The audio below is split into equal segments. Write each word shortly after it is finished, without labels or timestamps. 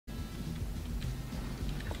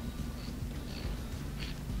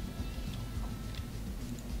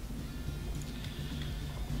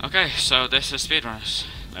Okay, so this is speedrunners.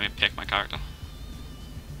 Let me pick my character.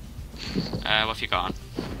 What have you got on?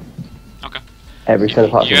 Okay. Everything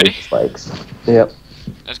apart You from ready? the spikes. Yep.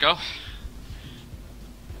 Let's go.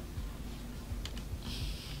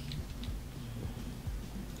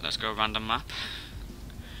 Let's go random map.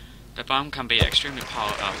 The bomb can be extremely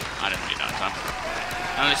powerful. Oh, I didn't read that in time.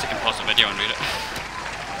 At least I can pause the video and read it.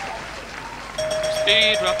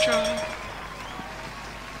 Speed rupture.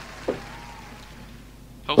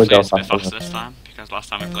 Hopefully it's a bit faster this time, because last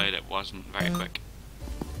time we played it wasn't very quick.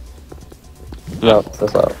 No,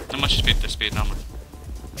 that's not. How much speed this speed normally?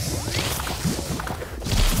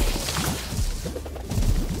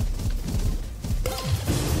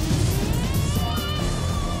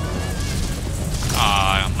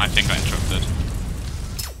 Ah, my thing got interrupted.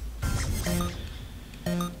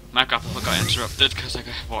 My grapple got interrupted because I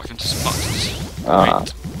walked into some boxes. Ah.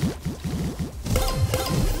 Great.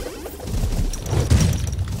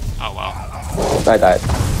 Oh wow. I died.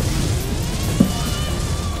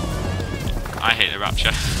 I hate the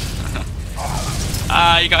rapture.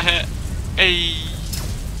 Ah, you got hit. Hey.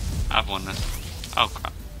 I've won this. Oh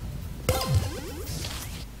crap.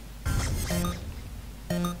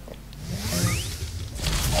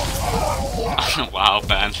 Wow,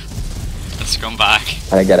 Ben. The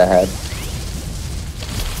scumbag. I get ahead.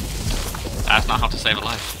 That's not how to save a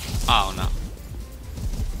life. Oh no.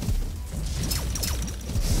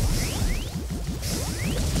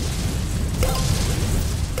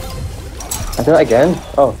 I do it again?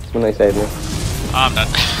 Oh, it's when they saved me. Oh, I'm dead.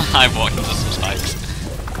 I've walked into some spikes.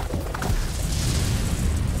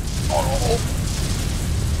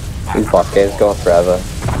 These bot games go on forever.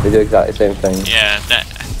 They do exactly the same thing. Yeah, that.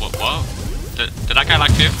 What? Did that guy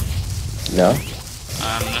like you? No?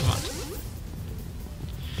 Never mind.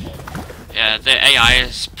 Yeah, the AI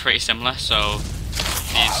is pretty similar, so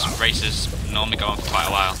these races normally go on for quite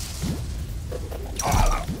a while.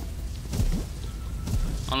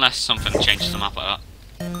 Unless something changes the map like that.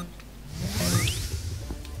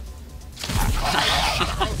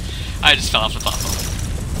 I just fell off the platform.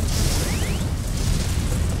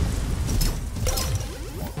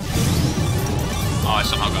 Oh, I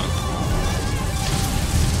somehow got him.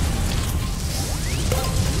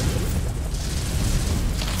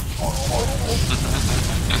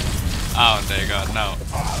 Oh dear God, no.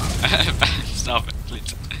 Stop it,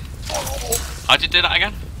 please. How'd you do that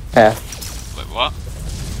again? F. Wait, what?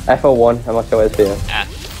 F01, I'm not sure what it's here. F.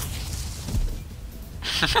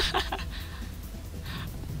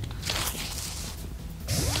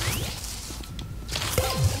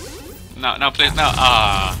 No, no, please, no.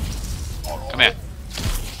 Ah. Come here.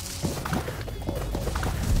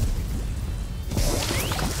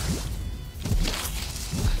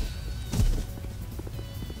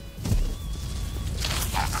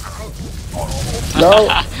 No!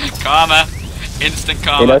 Karma. Instant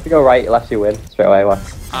karma. You know if you go right, left you win. Straight away, what?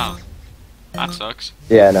 Oh. That sucks.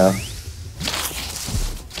 Yeah, no.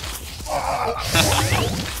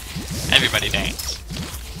 Everybody dance.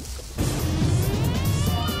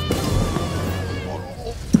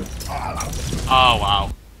 Oh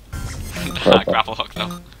wow. That grapple hook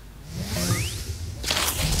though.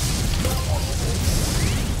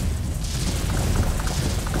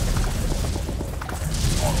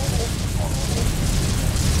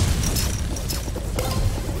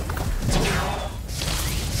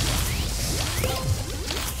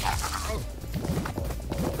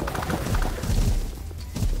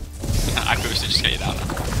 I boosted just to get you down now.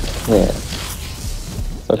 Yeah.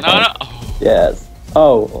 So No, fun. no. Oh. Yes.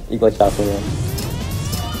 Oh, you glitched out for me.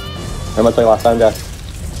 How much like last time, Jack?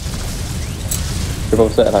 You're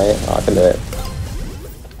both sitting height. Oh, I can do it.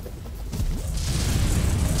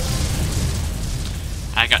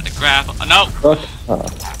 I got the grapple. Oh, no. Look. Oh.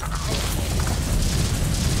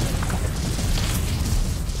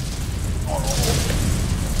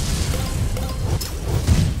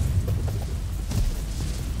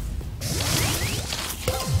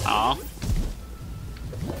 Oh.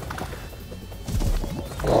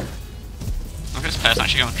 Look at this person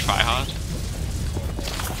actually going to try hard.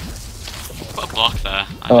 Put a block there.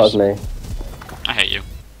 Oh, that was me. I hate you.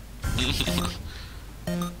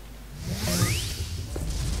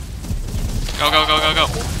 Go, go, go, go, go.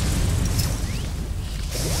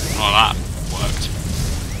 Oh, that worked.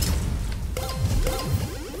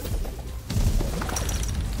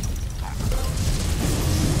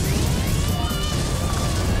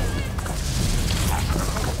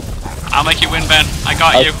 I'll make you win, Ben. I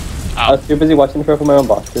got you. I was too busy watching for my own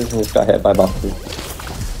boxes and just got hit by boxes.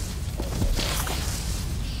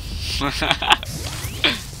 Let's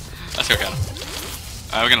go get him.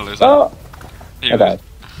 We're gonna lose Oh! that. I died.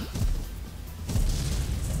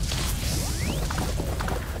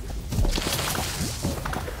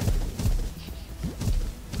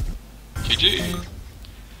 GG.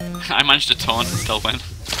 I managed to taunt and still win.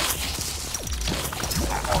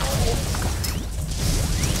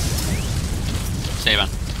 Save on.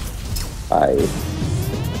 I.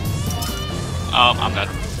 Oh, I'm dead.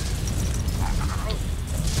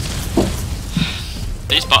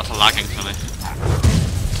 These bots are lagging for me.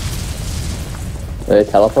 They're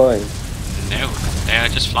teleporting. No, they are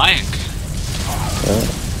just flying.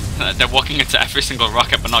 Yeah. They're walking into every single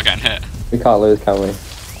rocket but not getting hit. We can't lose, can we?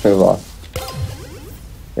 We've lost.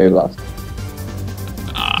 We've lost.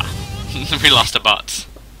 Ah, we lost a bot.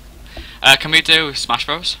 Can we do Smash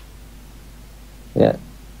Bros? Yeah.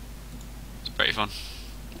 It's pretty fun.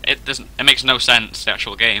 It doesn't. It makes no sense the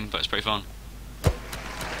actual game, but it's pretty fun.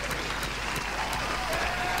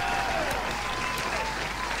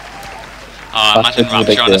 Oh, imagine That's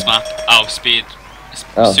Rapture on this ridiculous. map. Oh, speed.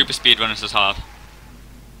 Oh. Super speed runners is hard.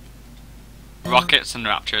 Rockets and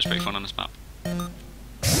Rapture is pretty fun on this map.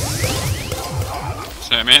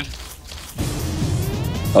 See what I mean?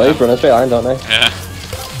 Oh, they run a straight line, don't they? Yeah.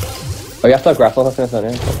 Oh, you have to have grapple hook in this, don't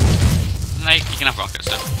you? No, you can have rockets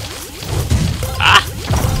too. Ah!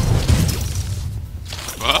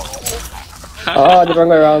 What? Oh, the wrong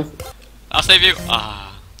way around. I'll save you.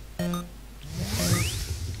 Ah. Wait,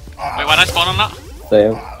 why did I spawn on that?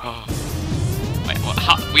 Same. Oh. Wait,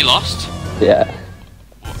 what? We lost? Yeah.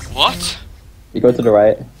 What? You go to the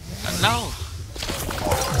right. No.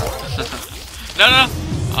 No, no.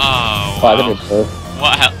 Oh, Oh, I wow. didn't move.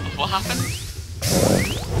 What happened?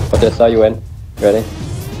 But just saw you win. Ready?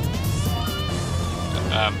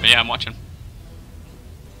 Yeah, I'm watching.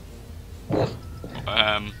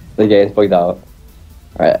 The game's bugged out.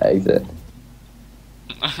 Alright, exit.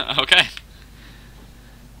 Okay.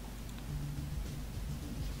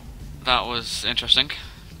 That was interesting.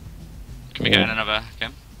 Can we get in another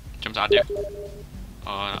game? Jump to add you? Or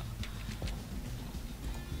not?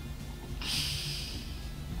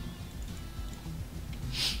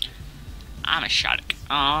 I'm a shark.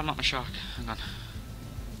 Oh, I'm not a shark. Hang on.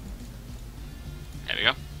 There we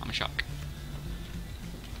go. I'm a shark.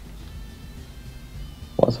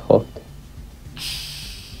 What's hooked?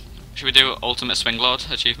 Should we do Ultimate Swing Lord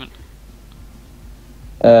achievement?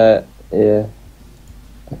 Yeah. Okay.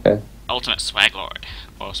 Ultimate Swag Lord.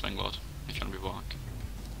 Or Swing Lord, if you want to be walk.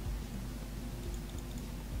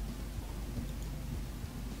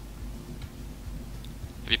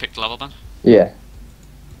 Have you picked the level, Ben? Yeah.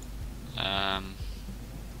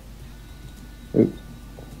 Oops.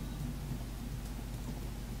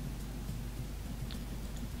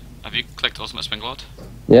 Have you clicked Ultimate Swing Lord?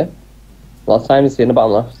 Yeah. Last time you see in the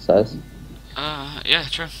bottom left, it says. Yeah,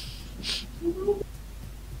 true.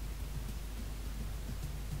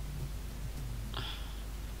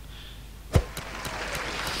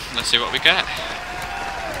 Let's see what we get.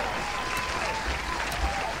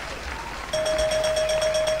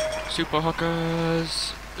 Super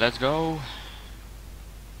hookers, let's go.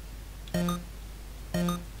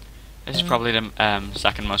 This is probably the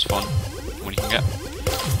second most fun one you can get.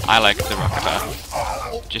 I like the rocket better,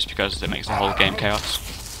 just because it makes the whole game chaos.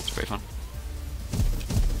 It's pretty fun.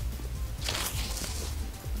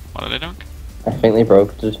 What are they doing? I think they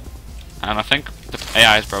broke it. And I think the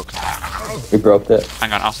AI is broken. We broke it.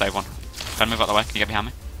 Hang on, I'll save one. Can I move out the way? Can you get behind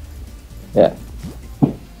me? Yeah.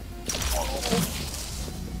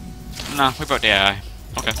 No, we broke the AI.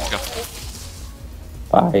 Okay, let's go.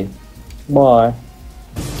 Bye. Bye.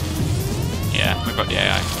 Yeah, we broke the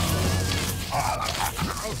AI.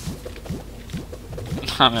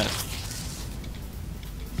 Damn it.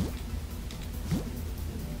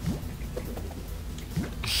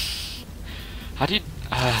 How do you...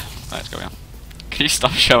 let's go on. Can you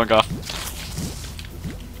stop showing off?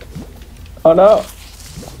 Oh no!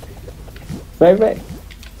 Save me!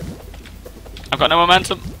 I've got no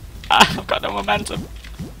momentum. I've got no momentum.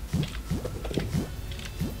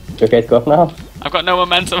 You okay to go up now? I've got no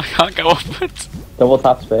momentum. I can't go upwards. Double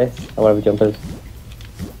tap space, or whatever jump is.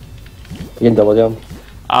 You can double jump.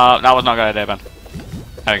 That was not a good idea, Ben.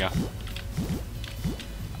 There we go.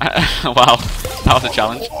 Wow, that was a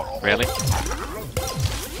challenge. Really?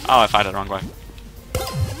 Oh, I fired it the wrong way.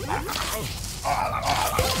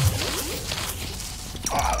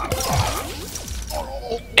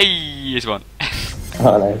 Hey, he's won.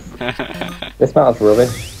 Oh nice. This map's rubbish.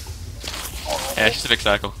 Yeah, it's just a big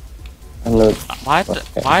circle. And the, Why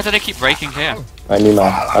do they keep breaking here? Alright, new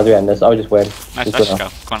map. As we end this, I'll just win. Let's Just just run go.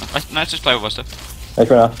 off. Come on, let's just play with Buster. Let's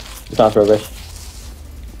run off. This map's rubbish.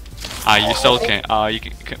 Ah, you sulking. Ah, you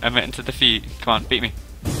can admit into defeat. Come on, beat me.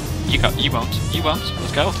 You can't. You won't. You won't.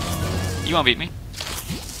 Let's go. You won't beat me.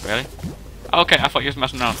 Really? Okay, I thought you was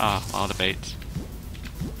messing around. Ah, all the baits.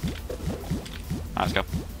 Ah, let's go.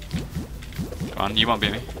 Come on, you won't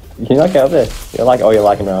beat me. Can you not get up this? You're like, oh, you're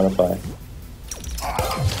lagging around, that's why.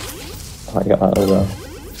 Oh, you got that as well.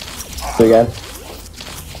 Do it again.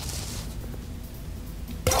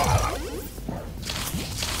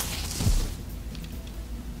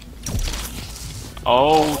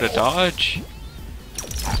 Oh, the dodge.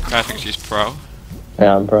 I think she's pro.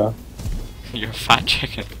 Yeah, I'm pro. You're a fat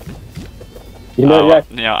chicken. You know, yeah.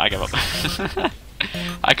 Yeah, I give up.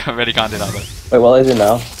 Really can't do that, but. Wait, what is it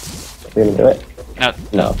now? Are you gonna do it? No.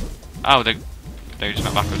 No. Oh, they just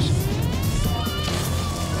went backwards.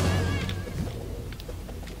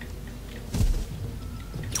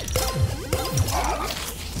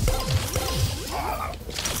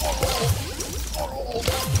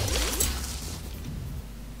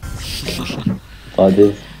 Oh,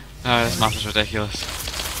 jeez. Oh, this map is ridiculous.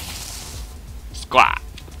 Squat!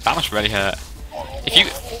 That must really hurt.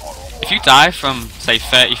 If you die from, say,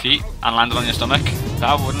 30 feet and landed on your stomach,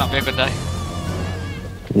 that would not be a good day.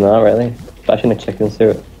 No, really. Especially in a chicken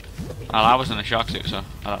suit. Well, I was in a shark suit, so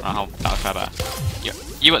I don't know how that would fare better.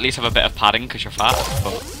 You at least have a bit of padding because you're fat,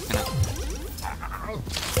 but, you know.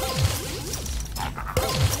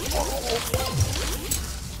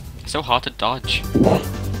 It's so hard to dodge.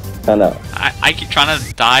 I know. I keep trying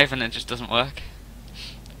to dive and it just doesn't work.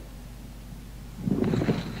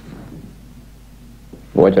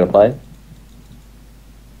 What, do you wanna play?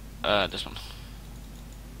 This one.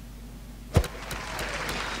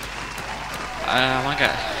 I wanna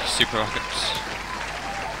get super rockets.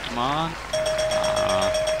 Come on.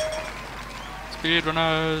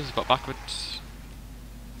 Speedrunners, but backwards.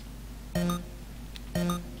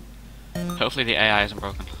 Hopefully the AI isn't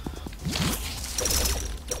broken.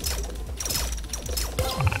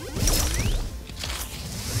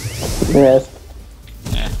 Yes.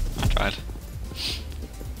 Yeah, I tried.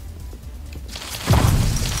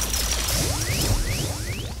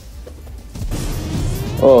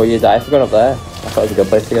 Oh, you died for going up there. I thought it was a good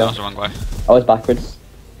place to That go. was the wrong way. I was backwards.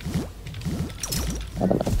 I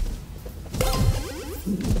don't know.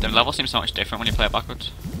 The level seems so much different when you play it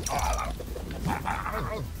backwards.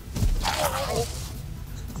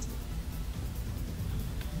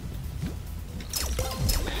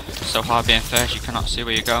 It's so hard being first, you cannot see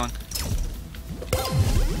where you're going.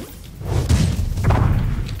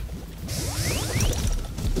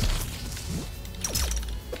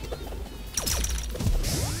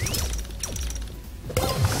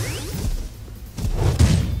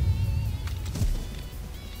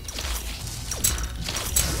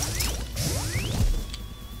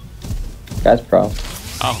 Guy's pro.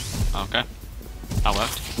 Oh, okay. That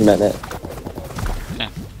worked. You meant it. Yeah.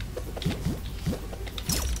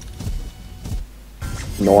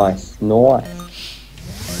 Nice. Nice.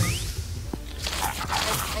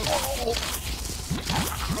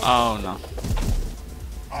 Oh no.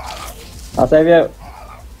 I'll save you.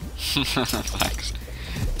 Thanks.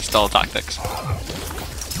 Stall tactics.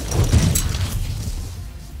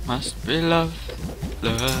 Must be love,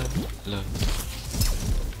 love, love.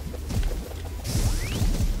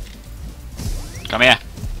 Come here.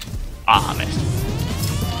 Ah, I missed.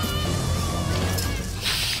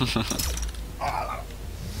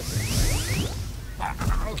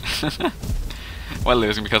 We're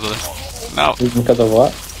losing because of this. No. Because of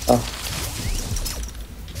what? Oh.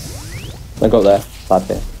 I go there. Bad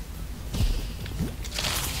bit.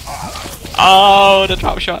 Oh, the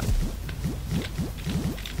drop shot.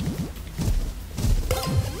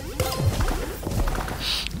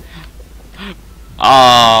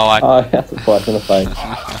 Oh, Oh, yes, that's what I was gonna say.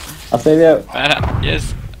 I'll save you.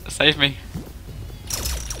 Yes, save me.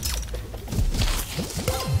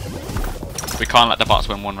 We can't let the bots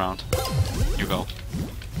win one round. You go.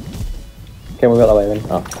 Okay, we'll go that way then.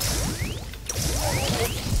 Oh.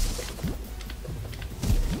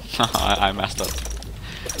 I messed up.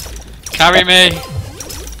 Carry me!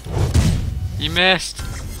 You missed!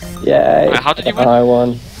 Yay! Wait, how did you win? I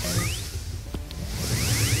won.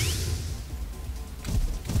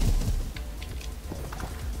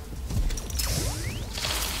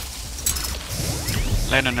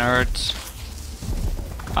 Later, nerds.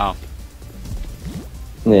 Oh.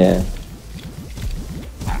 Yeah.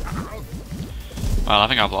 Well, I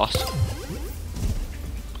think I've lost.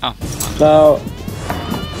 Oh. No.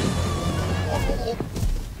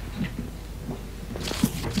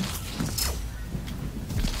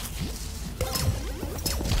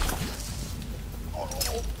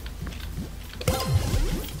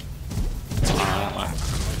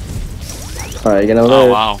 Alright, you're gonna lose. Oh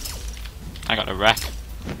wow. I got a wreck.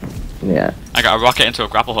 Yeah. I got a rocket into a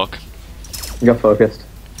grapple hook. You got focused.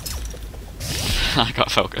 I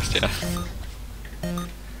got focused, yeah.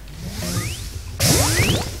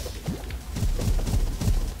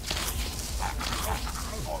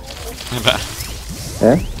 I bet.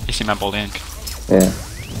 Yeah? You see my bullying. Yeah.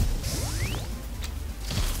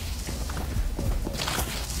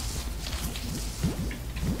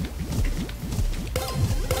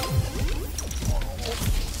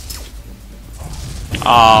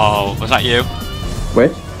 Oh, was that you?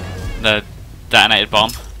 Which? The detonated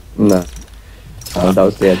bomb? No. Oh, that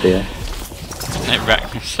was the idea. It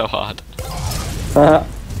wrecked me so hard. Haha.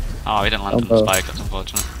 Oh, he didn't land on the spike, that's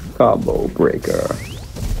unfortunate. Combo breaker.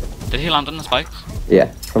 Did he land on the spikes?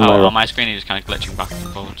 Yeah. From Oh, my on my screen he was kind of glitching backwards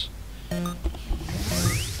and forwards.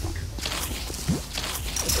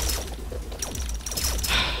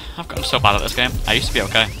 I've gotten so bad at this game. I used to be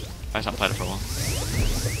okay. I just haven't played it for a while.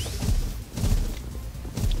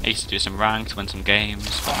 I used to do some ranked, win some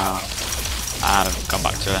games, but now I've gone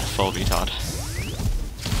back to a full retard.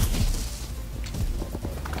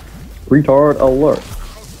 Retard alert.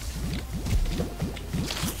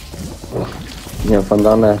 You have fun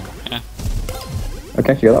down there? Yeah.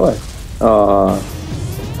 Okay, you go that way.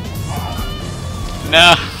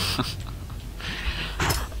 No!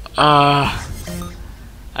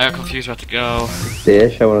 I got confused where to go. Deer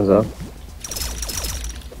showing us up.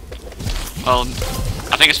 Well,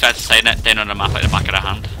 I think it's fair to say that they know the map like the back of their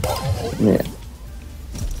hand. Yeah.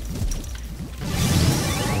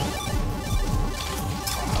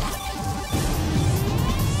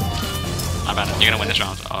 I bet you're gonna win this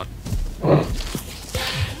round. Oh.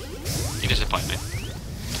 You disappoint me.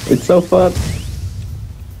 It's so fun.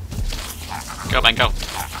 Go, Ben, go.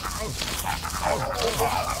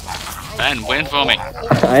 Ben, win for me.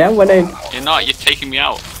 I am winning. You're not, you're taking me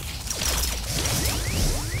out.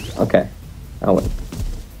 Okay. I'll win.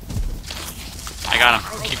 I got him.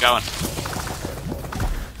 Keep going.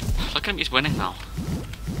 Look at him, he's winning now.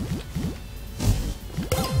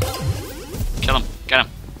 Kill him. Get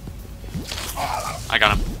him. I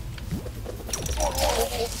got him.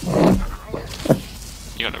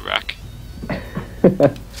 You're gonna wreck.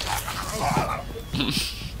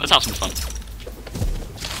 Let's have some fun.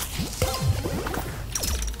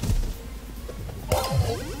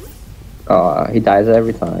 He dies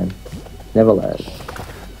every time. Never let.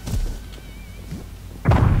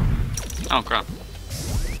 Oh crap.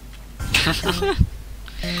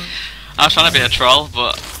 I was trying to be a troll,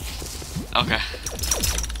 but okay.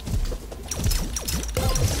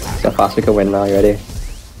 See how fast we can win now, you ready?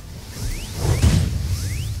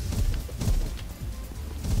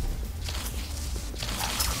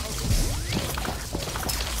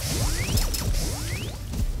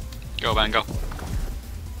 Go, Ben, go.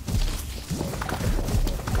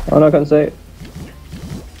 Oh no, I can't say it.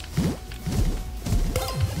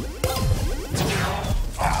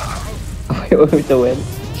 Oh, you're going to win.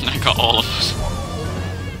 I got all of us.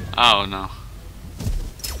 Oh no.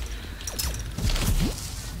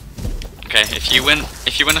 Okay, if you win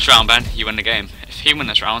this round, Ben, you win the game. If he wins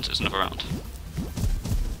this round, it's another round.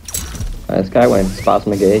 This guy went Spaz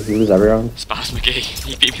McGee, he loses every round. Spaz McGee,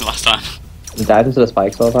 he beat me last time. He dives into the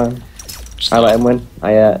spikes all the time. Just I let him win.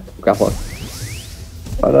 I grapple him.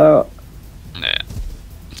 Oh no. Yeah.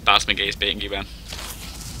 Spaz McGee's beating you, Ben.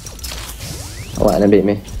 I'm letting him beat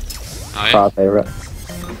me. Oh yeah? Proud favourite.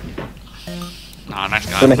 Oh, nice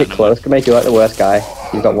guy. Gonna make it close, gonna make you like the worst guy.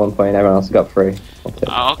 You've got 1 point, everyone else has got 3.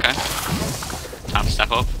 Oh, okay. Time to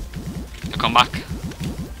step up. To come back.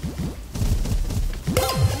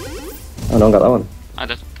 Oh, no one got that one. I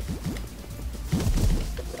did.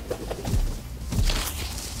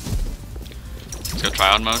 Let's go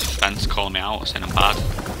tryhard mode. Ben's calling me out, saying I'm bad.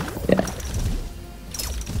 Yeah.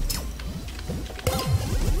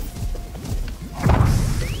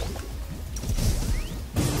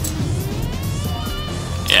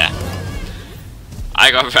 Yeah.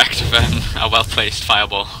 I got wrecked with a well-placed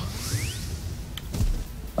fireball.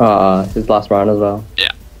 His last round as well.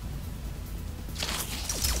 Yeah.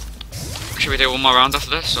 Should we do one more round after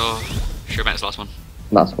this, or should we make this last one?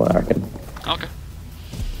 That's what I reckon. Okay.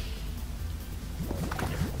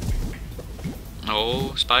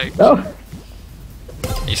 Oh, spike. No!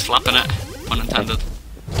 He's slapping it, pun intended.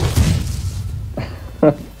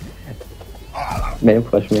 Made him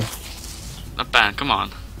push me. Ben, come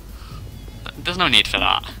on. There's no need for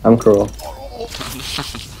that. I'm cruel.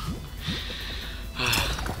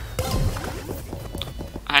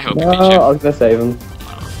 I hope No, he beats you. I was gonna save him.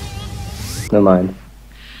 Never mind.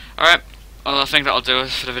 Alright, well I think that'll do it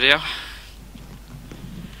for the video.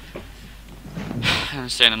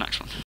 And see you in the next one.